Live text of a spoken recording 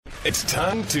It's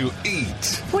time to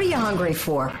eat. What are you hungry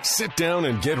for? Sit down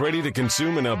and get ready to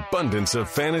consume an abundance of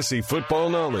fantasy football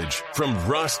knowledge from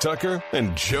Ross Tucker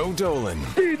and Joe Dolan.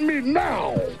 Feed me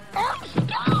now. I'm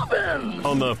starving.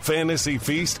 On the Fantasy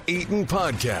Feast Eatin'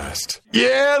 Podcast.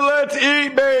 Yeah, let's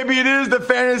eat, baby. It is the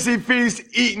Fantasy Feast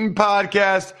Eatin'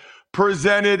 Podcast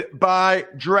presented by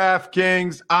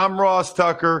DraftKings. I'm Ross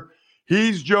Tucker.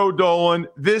 He's Joe Dolan.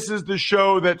 This is the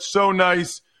show that's so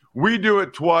nice. We do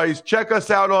it twice. Check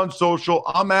us out on social.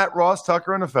 I'm at Ross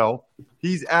Tucker NFL.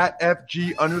 He's at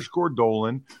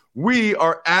FG_Dolan. We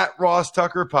are at Ross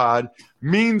Tucker Pod.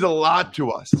 Means a lot to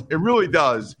us. It really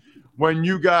does. When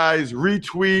you guys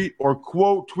retweet or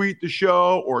quote tweet the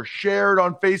show or share it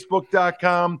on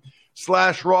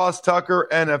Facebook.com/Ross Tucker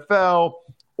NFL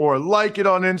or like it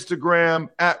on Instagram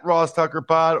at Ross Tucker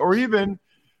Pod, or even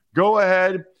go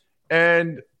ahead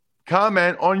and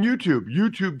comment on YouTube,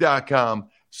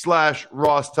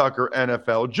 youtube.com/Ross Tucker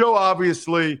NFL. Joe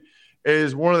obviously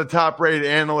is one of the top rated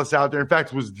analysts out there. In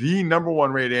fact, was the number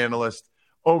one rated analyst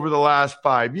over the last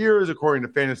 5 years, according to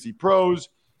Fantasy Pros.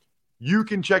 You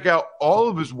can check out all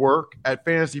of his work at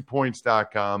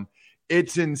fantasypoints.com.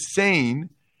 It's insane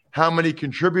how many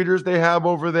contributors they have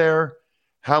over there,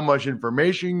 how much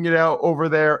information you can get out over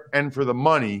there, and for the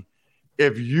money.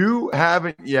 If you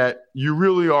haven't yet, you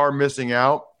really are missing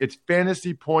out. It's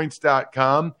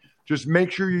fantasypoints.com. Just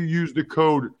make sure you use the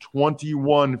code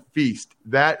 21Feast.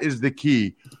 That is the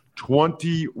key,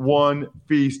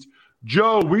 21Feast.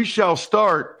 Joe, we shall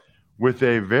start with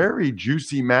a very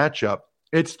juicy matchup.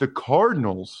 It's the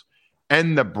Cardinals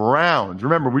and the Browns.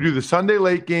 Remember, we do the Sunday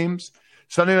late games,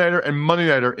 Sunday Nighter and Monday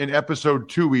Nighter in episode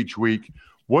 2 each week.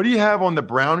 What do you have on the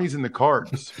Brownies and the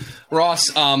Cards? Ross,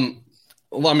 allow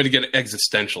me to get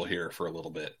existential here for a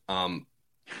little bit.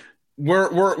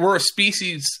 We're a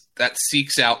species that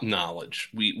seeks out knowledge.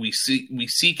 We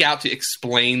seek out to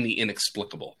explain the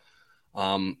inexplicable.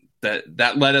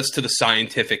 That led us to the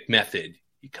scientific method.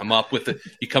 You come up with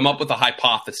a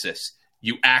hypothesis.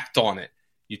 You act on it.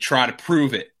 You try to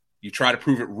prove it. You try to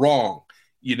prove it wrong.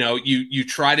 You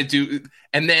try to do,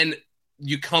 and then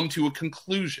you come to a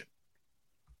conclusion.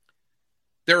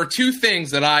 There are two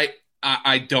things that I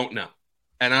don't know,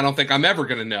 and I don't think I'm ever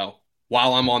going to know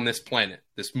while I'm on this planet,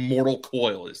 this mortal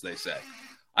coil, as they say.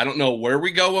 I don't know where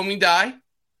we go when we die.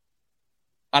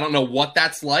 I don't know what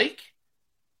that's like.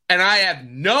 And I have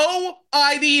no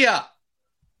idea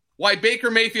why Baker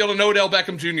Mayfield and Odell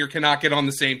Beckham Jr. cannot get on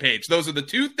the same page. Those are the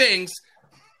two things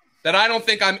that I don't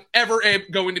think I'm ever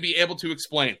going to be able to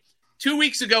explain. 2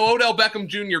 weeks ago, Odell Beckham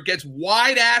Jr. gets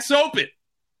wide ass open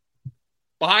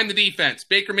behind the defense.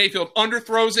 Baker Mayfield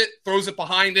underthrows it, throws it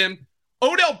behind him.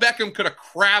 Odell Beckham could have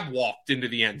crab walked into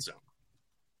the end zone.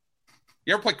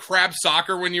 You ever play crab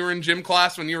soccer when you were in gym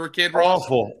class when you were a kid, Ross?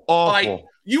 Awful. Like,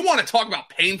 you want to talk about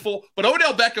painful, but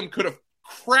Odell Beckham could have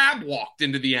crab walked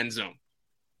into the end zone.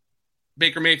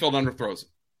 Baker Mayfield underthrows it.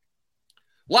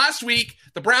 Last week,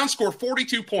 the Browns scored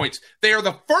 42 points. They are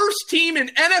the first team in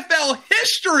NFL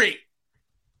history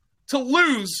to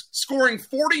lose scoring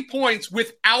 40 points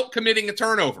without committing a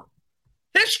turnover.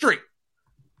 History.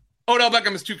 Odell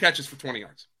Beckham has 2 catches for 20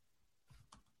 yards.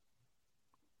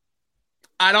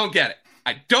 I don't get it.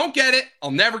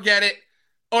 I'll never get it.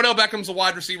 Odell Beckham's a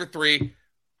wide receiver 3.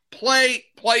 Play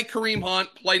Kareem Hunt,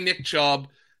 play Nick Chubb.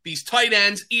 These tight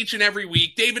ends each and every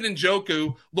week. David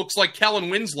Njoku looks like Kellen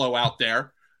Winslow out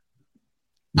there.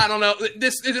 I don't know.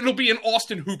 It'll be an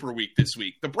Austin Hooper week this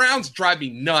week. The Browns drive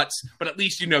me nuts, but at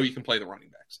least you can play the running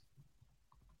backs.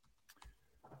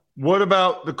 What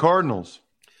about the Cardinals?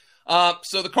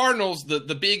 So the Cardinals,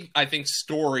 the big, I think,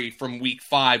 story from week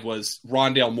 5 was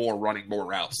Rondale Moore running more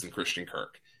routes than Christian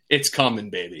Kirk. It's coming,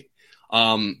 baby.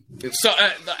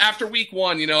 After week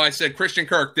 1, I said, Christian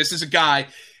Kirk, this is a guy,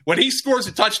 when he scores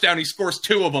a touchdown, he scores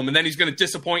 2 of them, and then he's going to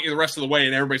disappoint you the rest of the way,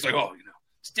 and everybody's like,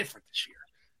 it's different this year.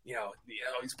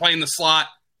 He's playing the slot.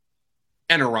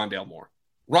 Enter Rondale Moore.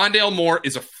 Rondale Moore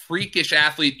is a freakish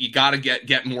athlete. You got to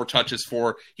get more touches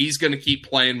for. He's going to keep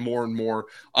playing more and more.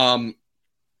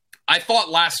 I thought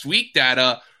last week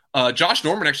that Josh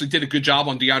Norman actually did a good job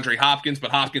on DeAndre Hopkins,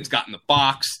 but Hopkins got in the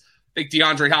box. I think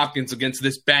DeAndre Hopkins against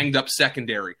this banged-up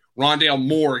secondary. Rondale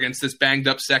Moore against this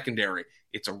banged-up secondary.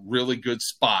 It's a really good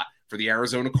spot for the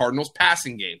Arizona Cardinals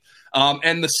passing game.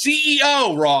 And the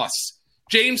CEO, Ross,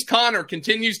 James Conner,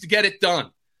 continues to get it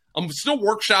done. I'm still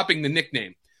workshopping the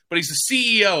nickname, but he's the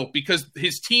CEO because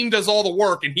his team does all the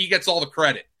work and he gets all the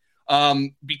credit.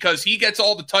 Because he gets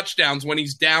all the touchdowns when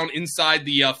he's down inside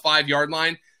the 5-yard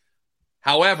line.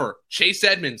 However, Chase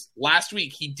Edmonds, last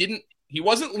week, he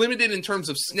wasn't limited in terms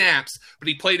of snaps, but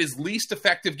he played his least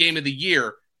effective game of the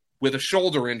year with a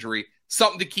shoulder injury.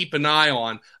 something to keep an eye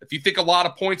on. If you think a lot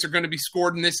of points are going to be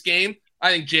scored in this game,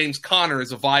 I think James Conner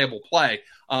is a viable play.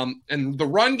 And the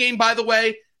run game, by the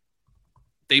way,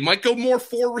 they might go more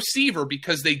for receiver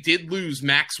because they did lose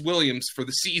Max Williams for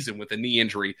the season with a knee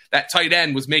injury. That tight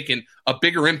end was making a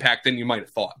bigger impact than you might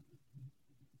have thought.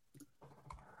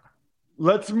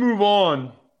 Let's move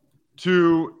on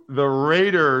to the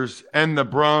Raiders and the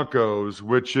Broncos,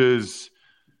 which is,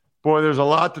 boy, there's a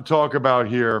lot to talk about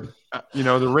here.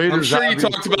 The Raiders. I'm sure you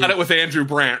talked about it with Andrew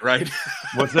Brandt, right?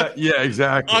 What's that? Yeah,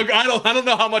 exactly. I don't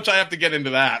know how much I have to get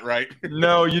into that, right?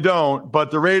 No, you don't.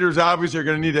 But the Raiders obviously are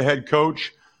going to need a head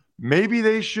coach. Maybe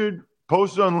they should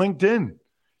post it on LinkedIn.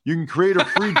 You can create a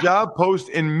free job post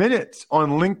in minutes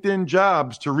on LinkedIn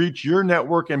Jobs to reach your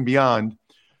network and beyond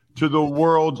to the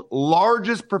world's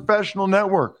largest professional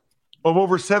network of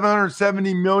over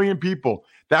 770 million people.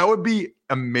 That would be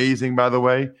amazing, by the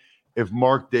way, if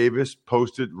Mark Davis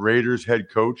posted Raiders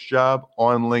head coach job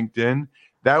on LinkedIn.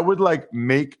 That would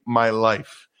make my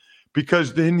life,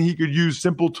 because then he could use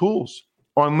simple tools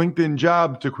on LinkedIn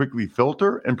Job to quickly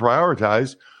filter and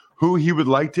prioritize who he would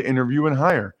like to interview and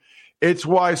hire. It's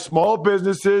why small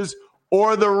businesses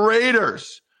or the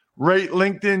Raiders rate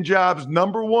LinkedIn Jobs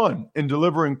number one in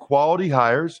delivering quality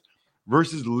hires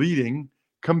versus leading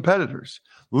competitors.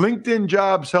 LinkedIn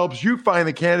Jobs helps you find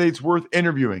the candidates worth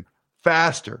interviewing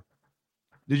faster.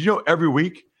 Did you know every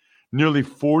week nearly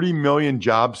 40 million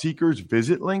job seekers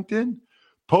visit LinkedIn?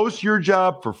 Post your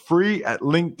job for free at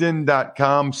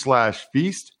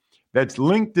linkedin.com/feast. That's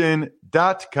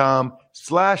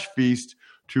linkedin.com/feast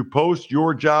to post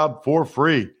your job for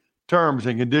free. Terms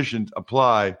and conditions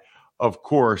apply, of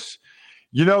course.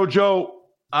 Joe,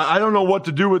 I don't know what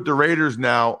to do with the Raiders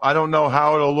now. I don't know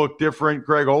how it'll look different.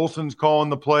 Greg Olson's calling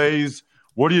the plays.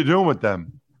 What are you doing with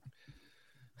them?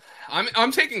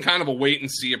 I'm taking kind of a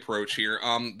wait-and-see approach here.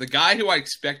 The guy who I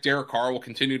expect Derek Carr will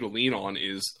continue to lean on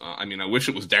is, I wish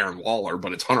it was Darren Waller,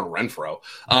 but it's Hunter Renfrow.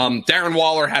 Darren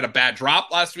Waller had a bad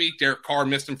drop last week. Derek Carr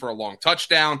missed him for a long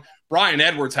touchdown. Brian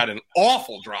Edwards had an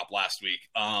awful drop last week.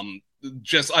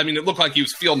 It looked like he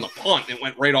was fielding a punt. It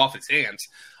went right off his hands.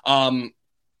 I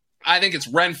think it's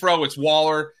Renfrow, it's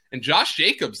Waller, and Josh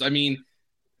Jacobs.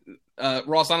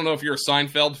 Ross, I don't know if you're a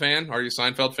Seinfeld fan. Are you a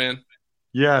Seinfeld fan?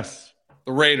 Yes.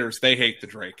 The Raiders, they hate the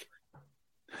Drake.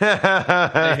 They hate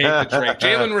the Drake.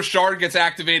 Jalen Richard gets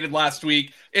activated last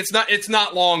week. It's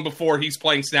not long before he's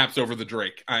playing snaps over the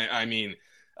Drake.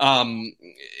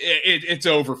 It's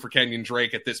over for Kenyon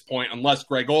Drake at this point, unless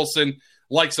Greg Olson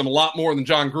likes him a lot more than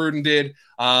John Gruden did.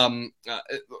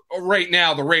 Right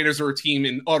now, the Raiders are a team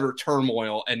in utter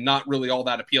turmoil and not really all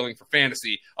that appealing for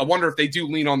fantasy. I wonder if they do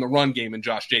lean on the run game and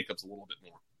Josh Jacobs a little bit more.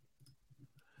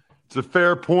 It's a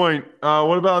fair point.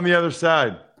 What about on the other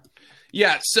side?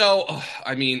 Yeah, so,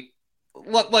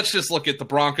 let's just look at the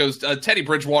Broncos. Teddy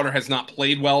Bridgewater has not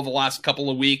played well the last couple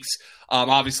of weeks.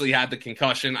 Obviously had the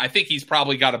concussion. I think he's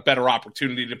probably got a better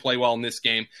opportunity to play well in this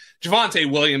game. Javonte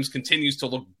Williams continues to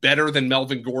look better than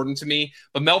Melvin Gordon to me,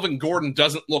 but Melvin Gordon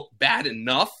doesn't look bad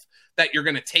enough that you're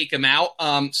going to take him out.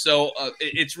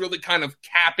 It's really kind of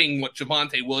capping what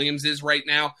Javonte Williams is right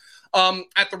now.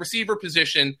 At the receiver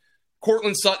position,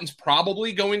 Courtland Sutton's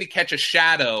probably going to catch a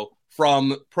shadow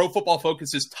from Pro Football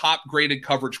Focus's top-graded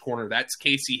coverage corner. That's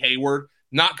Casey Hayward.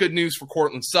 Not good news for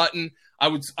Courtland Sutton. I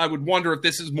would wonder if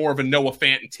this is more of a Noah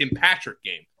Fant and Tim Patrick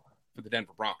game for the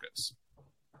Denver Broncos.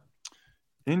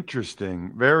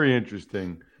 Interesting. Very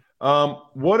interesting.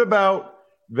 What about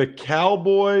the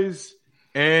Cowboys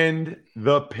and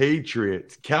the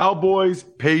Patriots? Cowboys,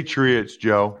 Patriots,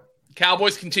 Joe.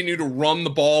 Cowboys continue to run the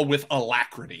ball with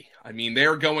alacrity.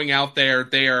 They're going out there.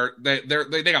 They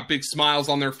got big smiles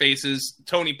on their faces.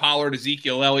 Tony Pollard,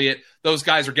 Ezekiel Elliott, those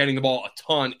guys are getting the ball a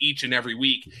ton each and every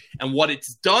week. And what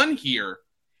it's done here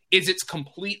is it's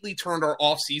completely turned our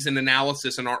offseason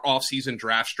analysis and our offseason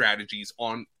draft strategies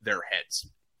on their heads.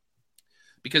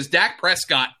 Because Dak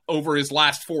Prescott, over his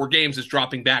last 4 games, is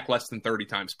dropping back less than 30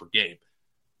 times per game.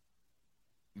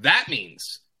 That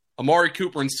means Amari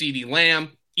Cooper and CeeDee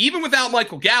Lamb, even without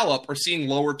Michael Gallup, are seeing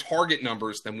lower target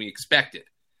numbers than we expected.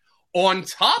 On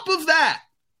top of that,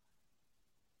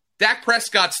 Dak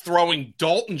Prescott's throwing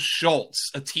Dalton Schultz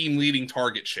a team-leading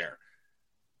target share.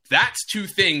 That's 2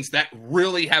 things that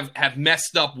really have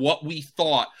messed up what we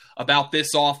thought about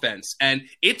this offense, and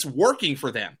it's working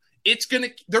for them.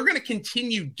 They're going to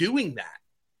continue doing that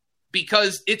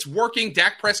because it's working.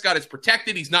 Dak Prescott is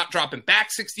protected. He's not dropping back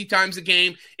 60 times a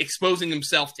game, exposing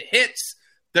himself to hits.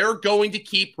 They're going to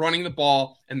keep running the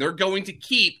ball, and they're going to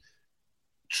keep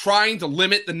trying to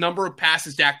limit the number of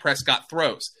passes Dak Prescott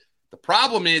throws. The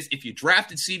problem is if you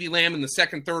drafted CeeDee Lamb in the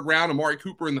 2nd, 3rd round, Amari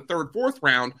Cooper in the 3rd, 4th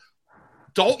round,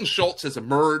 Dalton Schultz has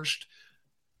emerged,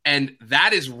 and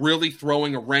that is really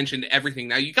throwing a wrench into everything.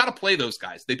 Now, you got to play those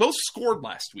guys. They both scored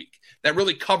last week. That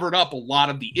really covered up a lot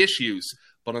of the issues.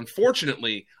 But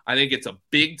unfortunately, I think it's a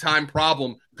big-time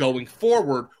problem going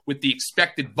forward with the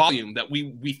expected volume that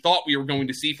we thought we were going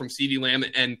to see from CeeDee Lamb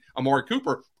and Amari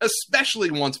Cooper,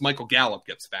 especially once Michael Gallup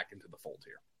gets back into the fold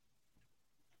here.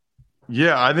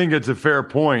 Yeah, I think it's a fair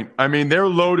point. I mean, they're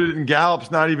loaded and Gallup's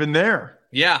not even there.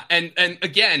 Yeah, and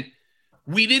again,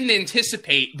 we didn't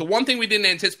anticipate – the one thing we didn't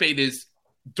anticipate is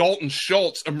Dalton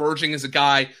Schultz emerging as a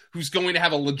guy who's going to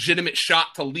have a legitimate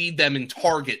shot to lead them in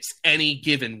targets any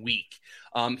given week.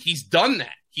 He's done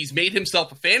that. He's made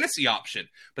himself a fantasy option,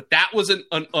 but that was an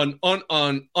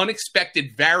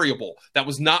unexpected variable that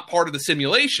was not part of the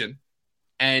simulation,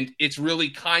 and it's really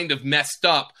kind of messed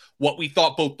up what we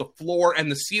thought both the floor and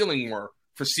the ceiling were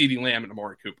for CeeDee Lamb and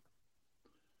Amari Cooper.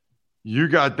 You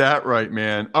got that right,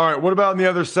 man. All right, what about on the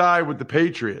other side with the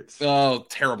Patriots? Oh,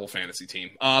 terrible fantasy team.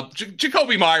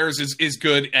 Jacoby Myers is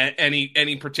good at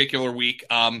any particular week.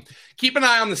 Keep an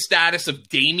eye on the status of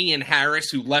Damian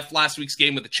Harris, who left last week's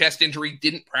game with a chest injury,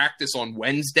 didn't practice on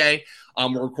Wednesday.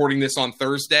 We're recording this on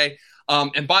Thursday.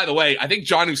 And by the way, I think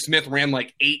Jonnu Smith ran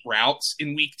like 8 routes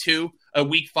in week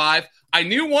 5. I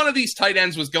knew one of these tight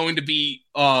ends was going to be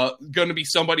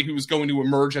somebody who was going to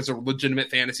emerge as a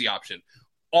legitimate fantasy option.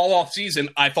 All off season,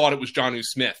 I thought it was Jonnu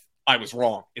Smith. I was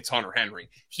wrong. It's Hunter Henry.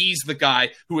 He's the guy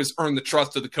who has earned the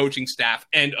trust of the coaching staff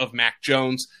and of Mac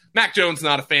Jones. Mac Jones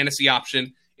not a fantasy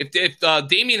option. If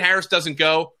Damian Harris doesn't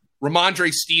go,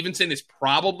 Ramondre Stevenson is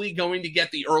probably going to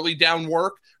get the early down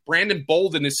work. Brandon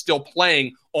Bolden is still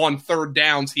playing on third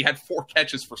downs. He had 4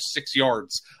 catches for 6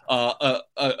 yards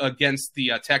against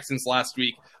the Texans last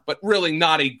week, but really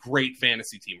not a great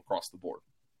fantasy team across the board.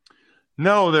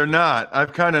 No, they're not.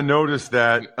 I've kind of noticed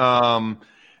that.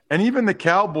 And even the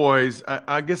Cowboys,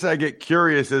 I guess I get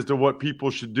curious as to what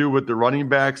people should do with the running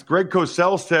backs. Greg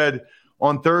Cosell said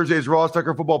on Thursday's Ross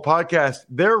Tucker Football Podcast,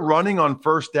 their running on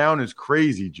first down is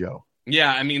crazy, Joe.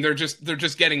 Yeah, I mean, they're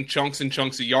just getting chunks and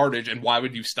chunks of yardage, and why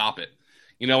would you stop it?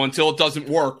 Until it doesn't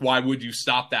work, why would you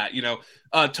stop that?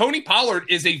 Tony Pollard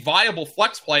is a viable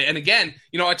flex play. And again,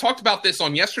 I talked about this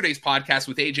on yesterday's podcast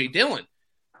with A.J. Dillon.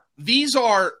 These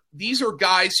are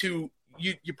guys who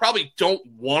you probably don't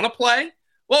want to play.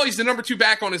 Well, he's the number 2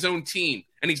 back on his own team,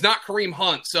 and he's not Kareem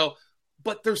Hunt.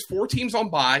 But there's 4 teams on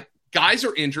bye. Guys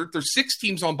are injured. There's 6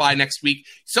 teams on bye next week.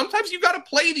 Sometimes you got to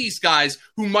play these guys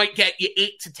who might get you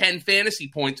 8 to 10 fantasy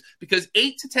points, because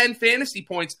 8 to 10 fantasy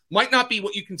points might not be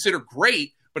what you consider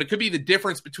great, but it could be the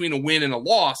difference between a win and a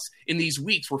loss in these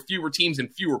weeks where fewer teams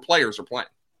and fewer players are playing.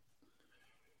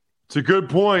 It's a good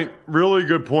point. Really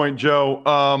good point,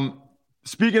 Joe.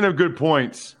 Speaking of good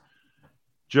points,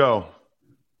 Joe,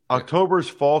 October's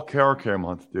fall car care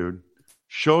month, dude.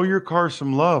 Show your car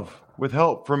some love with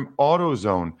help from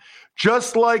AutoZone.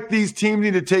 Just like these teams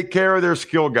need to take care of their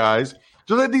skill guys,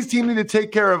 just like these teams need to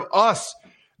take care of us,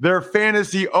 their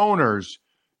fantasy owners,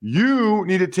 you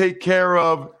need to take care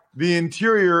of the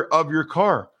interior of your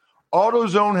car.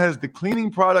 AutoZone has the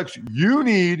cleaning products you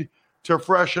need to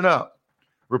freshen up.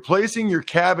 Replacing your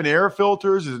cabin air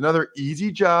filters is another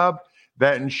easy job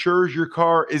that ensures your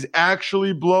car is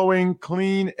actually blowing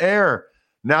clean air.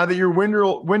 Now that your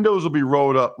windows will be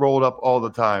rolled up all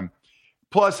the time.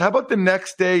 Plus, how about the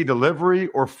next day delivery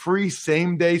or free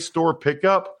same-day store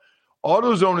pickup?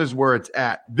 AutoZone is where it's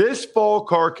at. This fall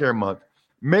car care month,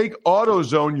 make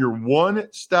AutoZone your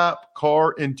one-stop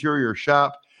car interior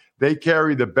shop. They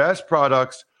carry the best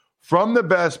products from the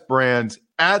best brands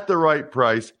at the right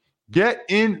price. Get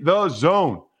in the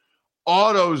zone.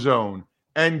 AutoZone.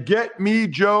 And get me,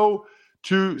 Joe,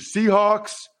 to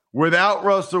Seahawks without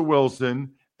Russell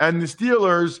Wilson and the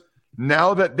Steelers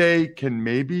now that they can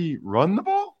maybe run the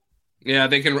ball? Yeah,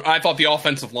 they can. I thought the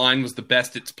offensive line was the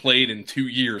best it's played in 2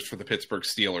 years for the Pittsburgh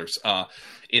Steelers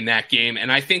in that game.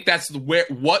 And I think that's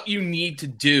what you need to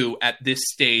do at this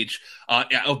stage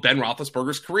of Ben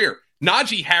Roethlisberger's career.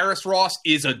 Najee Harris, Ross,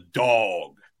 is a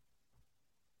dog.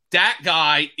 That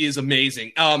guy is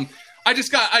amazing. I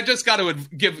just got to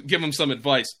give him some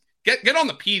advice. Get on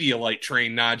the Pedialyte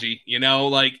train, Najee.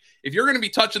 If you're going to be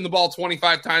touching the ball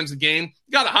 25 times a game,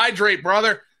 you got to hydrate,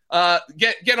 brother.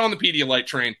 Get on the Pedialyte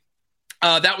train.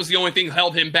 That was the only thing that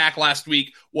held him back last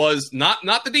week, was not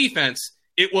the defense.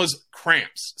 It was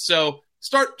cramps. So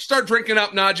start drinking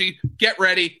up, Najee. Get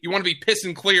ready. You want to be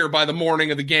pissing clear by the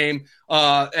morning of the game,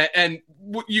 and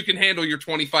you can handle your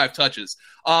 25 touches.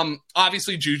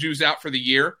 Obviously, Juju's out for the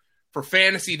year. For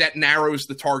fantasy, that narrows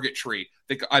the target tree.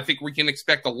 I think we can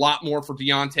expect a lot more for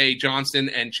Deontay Johnson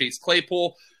and Chase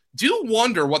Claypool. Do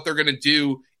wonder what they're going to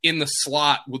do in the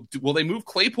slot? Will they move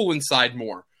Claypool inside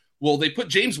more? Will they put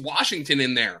James Washington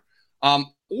in there?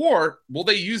 Or will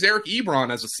they use Eric Ebron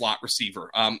as a slot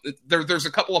receiver? There's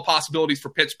a couple of possibilities for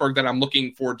Pittsburgh that I'm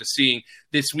looking forward to seeing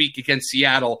this week against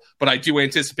Seattle, but I do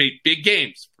anticipate big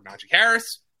games for Najee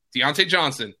Harris, Deontay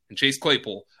Johnson, and Chase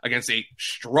Claypool against a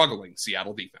struggling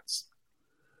Seattle defense.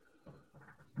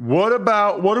 What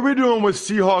are we doing with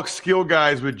Seahawks skill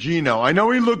guys with Geno? I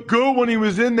know he looked good when he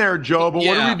was in there, Joe, but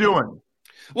what are we doing?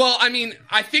 Well, I mean,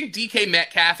 I think DK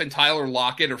Metcalf and Tyler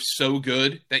Lockett are so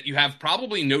good that you have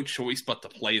probably no choice but to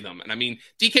play them. And I mean,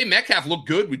 DK Metcalf looked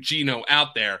good with Geno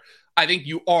out there. I think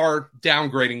you are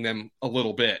downgrading them a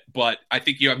little bit, but I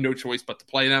think you have no choice but to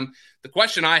play them. The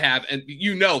question I have, and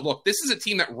look, this is a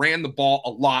team that ran the ball a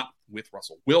lot with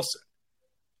Russell Wilson.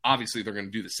 Obviously, they're going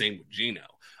to do the same with Geno.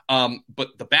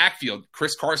 But the backfield,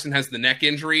 Chris Carson has the neck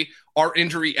injury. Our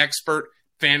injury expert,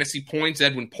 Fantasy Points,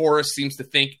 Edwin Porras, seems to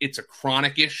think it's a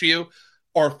chronic issue,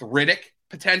 arthritic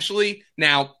potentially.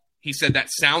 Now, he said that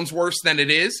sounds worse than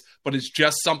it is, but it's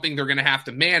just something they're going to have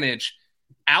to manage.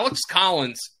 Alex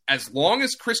Collins, as long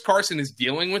as Chris Carson is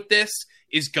dealing with this,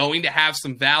 is going to have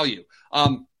some value.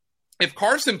 If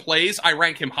Carson plays, I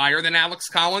rank him higher than Alex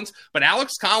Collins, but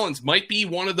Alex Collins might be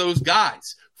one of those guys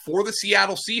for the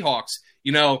Seattle Seahawks.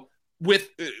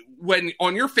 When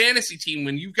on your fantasy team,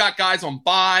 when you've got guys on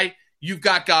bye, you've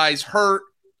got guys hurt,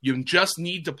 you just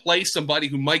need to play somebody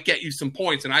who might get you some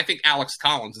points, and I think Alex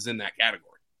Collins is in that category.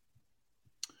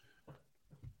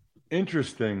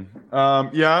 Interesting.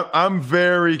 I'm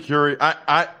very curious.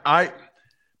 I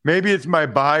maybe it's my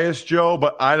bias, Joe,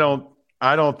 but I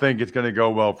don't think it's going to go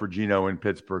well for Geno in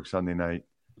Pittsburgh Sunday night.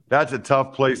 That's a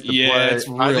tough place to play. It's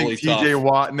really I think TJ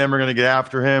Watt and them are going to get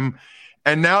after him.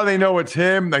 And now they know it's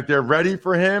him, like they're ready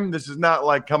for him. This is not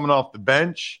like coming off the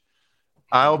bench.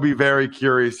 I'll be very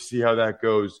curious to see how that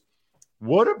goes.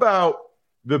 What about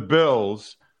the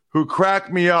Bills, who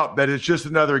crack me up that it's just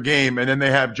another game, and then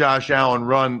they have Josh Allen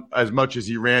run as much as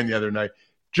he ran the other night?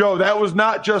 Joe, that was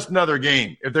not just another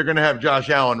game if they're going to have Josh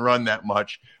Allen run that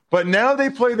much. But now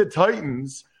they play the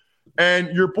Titans, and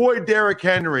your boy Derrick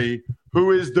Henry,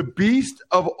 who is the beast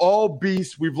of all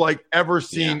beasts we've ever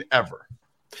seen ever.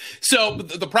 So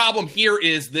the problem here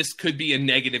is this could be a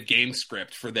negative game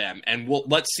script for them, and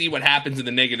let's see what happens in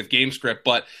the negative game script.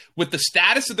 But with the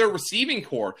status of their receiving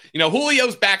core,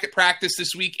 Julio's back at practice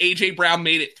this week. A.J. Brown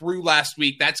made it through last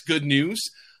week. That's good news.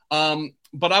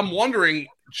 But I'm wondering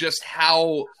just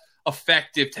how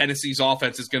effective Tennessee's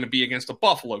offense is going to be against a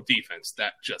Buffalo defense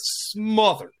that just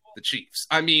smothered the Chiefs.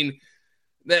 I mean,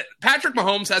 that Patrick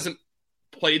Mahomes hasn't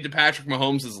played to Patrick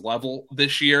Mahomes' level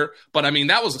this year, but I mean,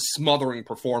 that was a smothering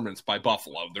performance by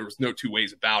Buffalo. There was no two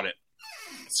ways about it.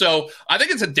 So I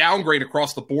think it's a downgrade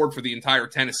across the board for the entire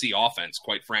Tennessee offense,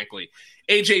 quite frankly.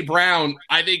 A.J. Brown,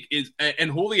 I think,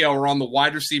 and Julio are on the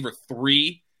wide receiver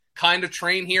 3 kind of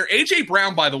train here. A.J.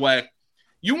 Brown, by the way,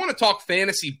 you want to talk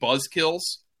fantasy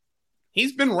buzzkills?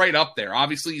 He's been right up there.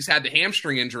 Obviously, he's had the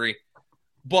hamstring injury,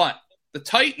 but the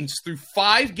Titans, through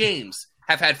 5 games,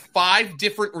 have had 5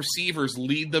 different receivers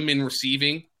lead them in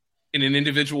receiving in an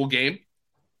individual game.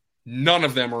 None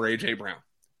of them are A.J. Brown.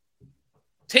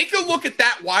 Take a look at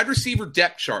that wide receiver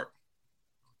depth chart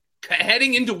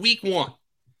heading into week 1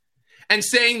 and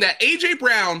saying that A.J.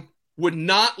 Brown would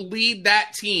not lead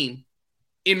that team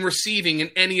in receiving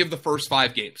in any of the first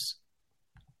 5 games.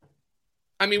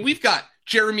 I mean, we've got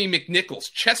Jeremy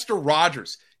McNichols, Chester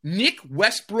Rogers, Nick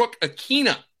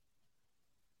Westbrook-Akina.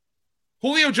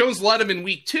 Julio Jones led them in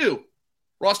week 2.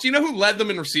 Ross, do you know who led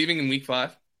them in receiving in week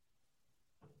 5?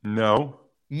 No.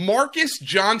 Marcus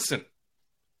Johnson.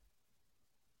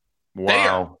 Wow. They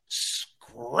are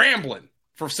scrambling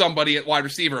for somebody at wide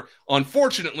receiver.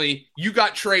 Unfortunately, you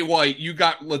got Trey White, you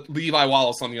got Levi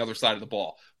Wallace on the other side of the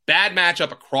ball. Bad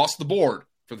matchup across the board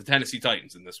for the Tennessee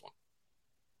Titans in this one.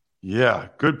 Yeah,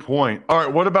 good point. All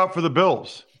right, what about for the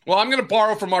Bills? Well, I'm going to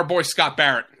borrow from our boy Scott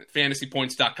Barrett at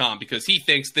fantasypoints.com because he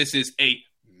thinks this is a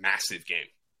massive game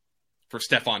for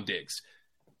Stephon Diggs.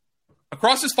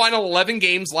 Across his final 11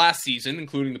 games last season,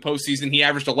 including the postseason, he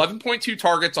averaged 11.2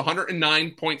 targets,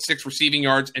 109.6 receiving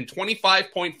yards, and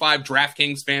 25.5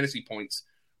 DraftKings fantasy points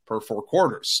per 4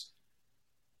 quarters.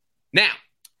 Now,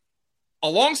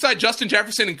 alongside Justin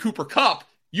Jefferson and Cooper Kupp,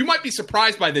 you might be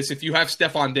surprised by this if you have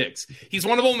Stephon Diggs. He's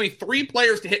one of only 3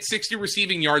 players to hit 60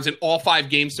 receiving yards in all 5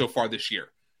 games so far this year.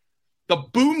 The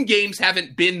boom games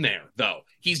haven't been there, though.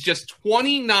 He's just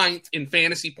 29th in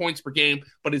fantasy points per game,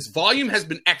 but his volume has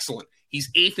been excellent.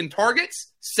 He's 8th in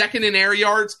targets, 2nd in air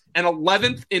yards, and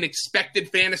 11th in expected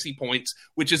fantasy points,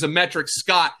 which is a metric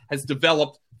Scott has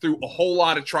developed through a whole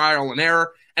lot of trial and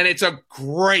error. And it's a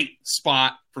great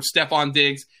spot for Stephon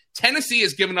Diggs. Tennessee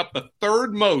has given up the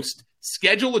third most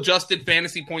schedule-adjusted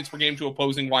fantasy points per game to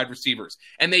opposing wide receivers.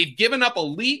 And they've given up a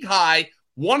league-high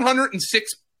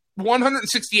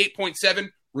 168.7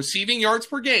 receiving yards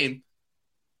per game,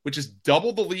 which is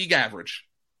double the league average,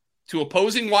 to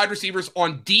opposing wide receivers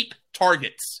on deep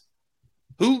targets.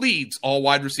 Who leads all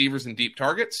wide receivers in deep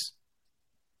targets?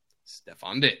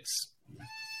 Stefon Diggs.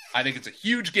 I think it's a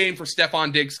huge game for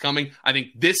Stefon Diggs coming. I think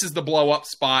this is the blow-up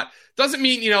spot. Doesn't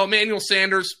mean, Emmanuel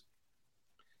Sanders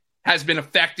has been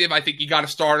effective. I think you got to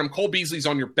start him. Cole Beasley's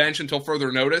on your bench until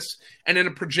further notice. And in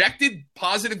a projected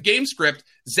positive game script,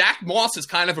 Zach Moss has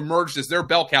kind of emerged as their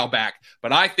bell cow back.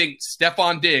 But I think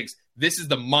Stefon Diggs, this is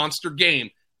the monster game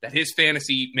that his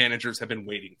fantasy managers have been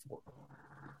waiting for.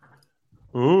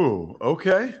 Ooh,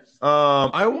 okay.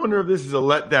 I wonder if this is a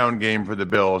letdown game for the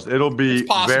Bills. It'll be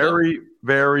very,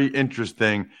 very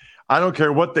interesting. I don't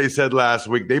care what they said last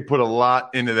week. They put a lot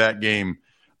into that game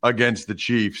against the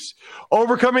Chiefs.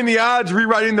 Overcoming the odds,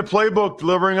 rewriting the playbook,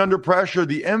 delivering under pressure.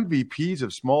 The MVPs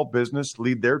of small business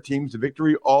lead their teams to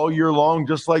victory all year long,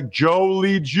 just like Joe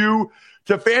leads you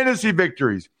to fantasy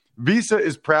victories. Visa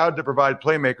is proud to provide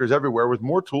playmakers everywhere with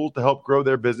more tools to help grow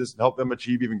their business and help them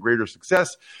achieve even greater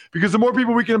success. Because the more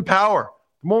people we can empower,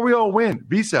 the more we all win.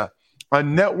 Visa, a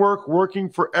network working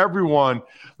for everyone. A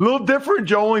little different,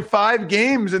 Joe. Only 5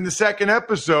 games in the second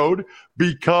episode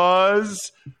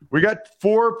because we got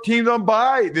 4 teams on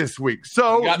bye this week.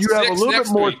 So you have a little bit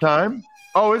more time.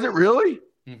 Oh, is it really?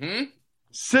 Mm-hmm.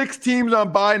 6 teams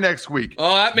on bye next week.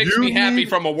 Oh, that makes me happy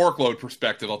from a workload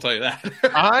perspective, I'll tell you that.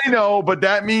 I know, but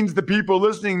that means the people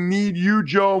listening need you,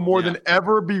 Joe, more than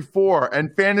ever before. And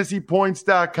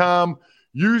fantasypoints.com,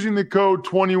 using the code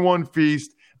 21Feast.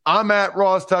 I'm at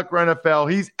Ross Tucker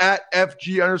NFL. He's at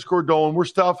FG_Dolan. We're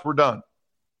stuffed. We're done.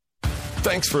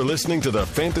 Thanks for listening to the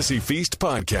Fantasy Feast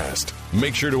podcast.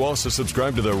 Make sure to also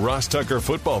subscribe to the Ross Tucker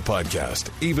Football Podcast,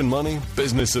 Even Money,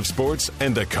 Business of Sports,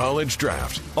 and the College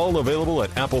Draft. All available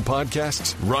at Apple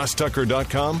Podcasts,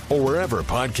 rosstucker.com, or wherever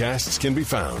podcasts can be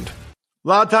found. A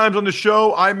lot of times on the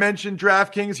show, I mentioned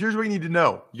DraftKings. Here's what you need to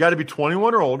know. You got to be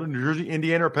 21 or older, New Jersey,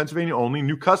 Indiana, or Pennsylvania only.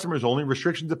 New customers only.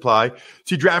 Restrictions apply.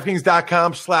 See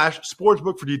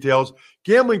DraftKings.com/sportsbook for details.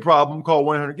 Gambling problem, call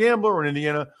 1-800-GAMBLER, or in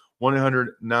Indiana,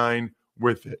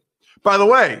 1-800-9-WITH-IT. By the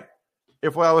way,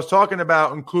 if what I was talking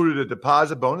about included a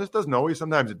deposit bonus, doesn't always,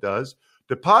 sometimes it does.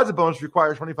 Deposit bonus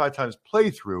requires 25 times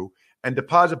playthrough, and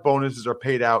deposit bonuses are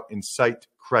paid out in site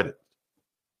credit.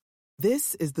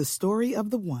 This is the story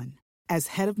of the one. As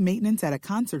head of maintenance at a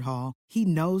concert hall, he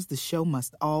knows the show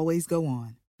must always go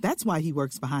on. That's why he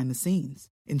works behind the scenes,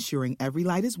 ensuring every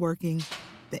light is working,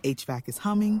 the HVAC is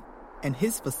humming, and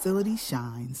his facility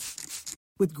shines.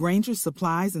 With Grainger's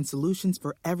supplies and solutions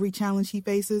for every challenge he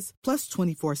faces, plus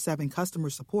 24/7 customer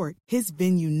support, his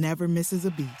venue never misses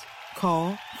a beat.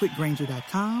 Call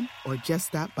quickgrainger.com or just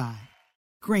stop by.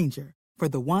 Grainger, for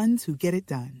the ones who get it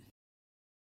done.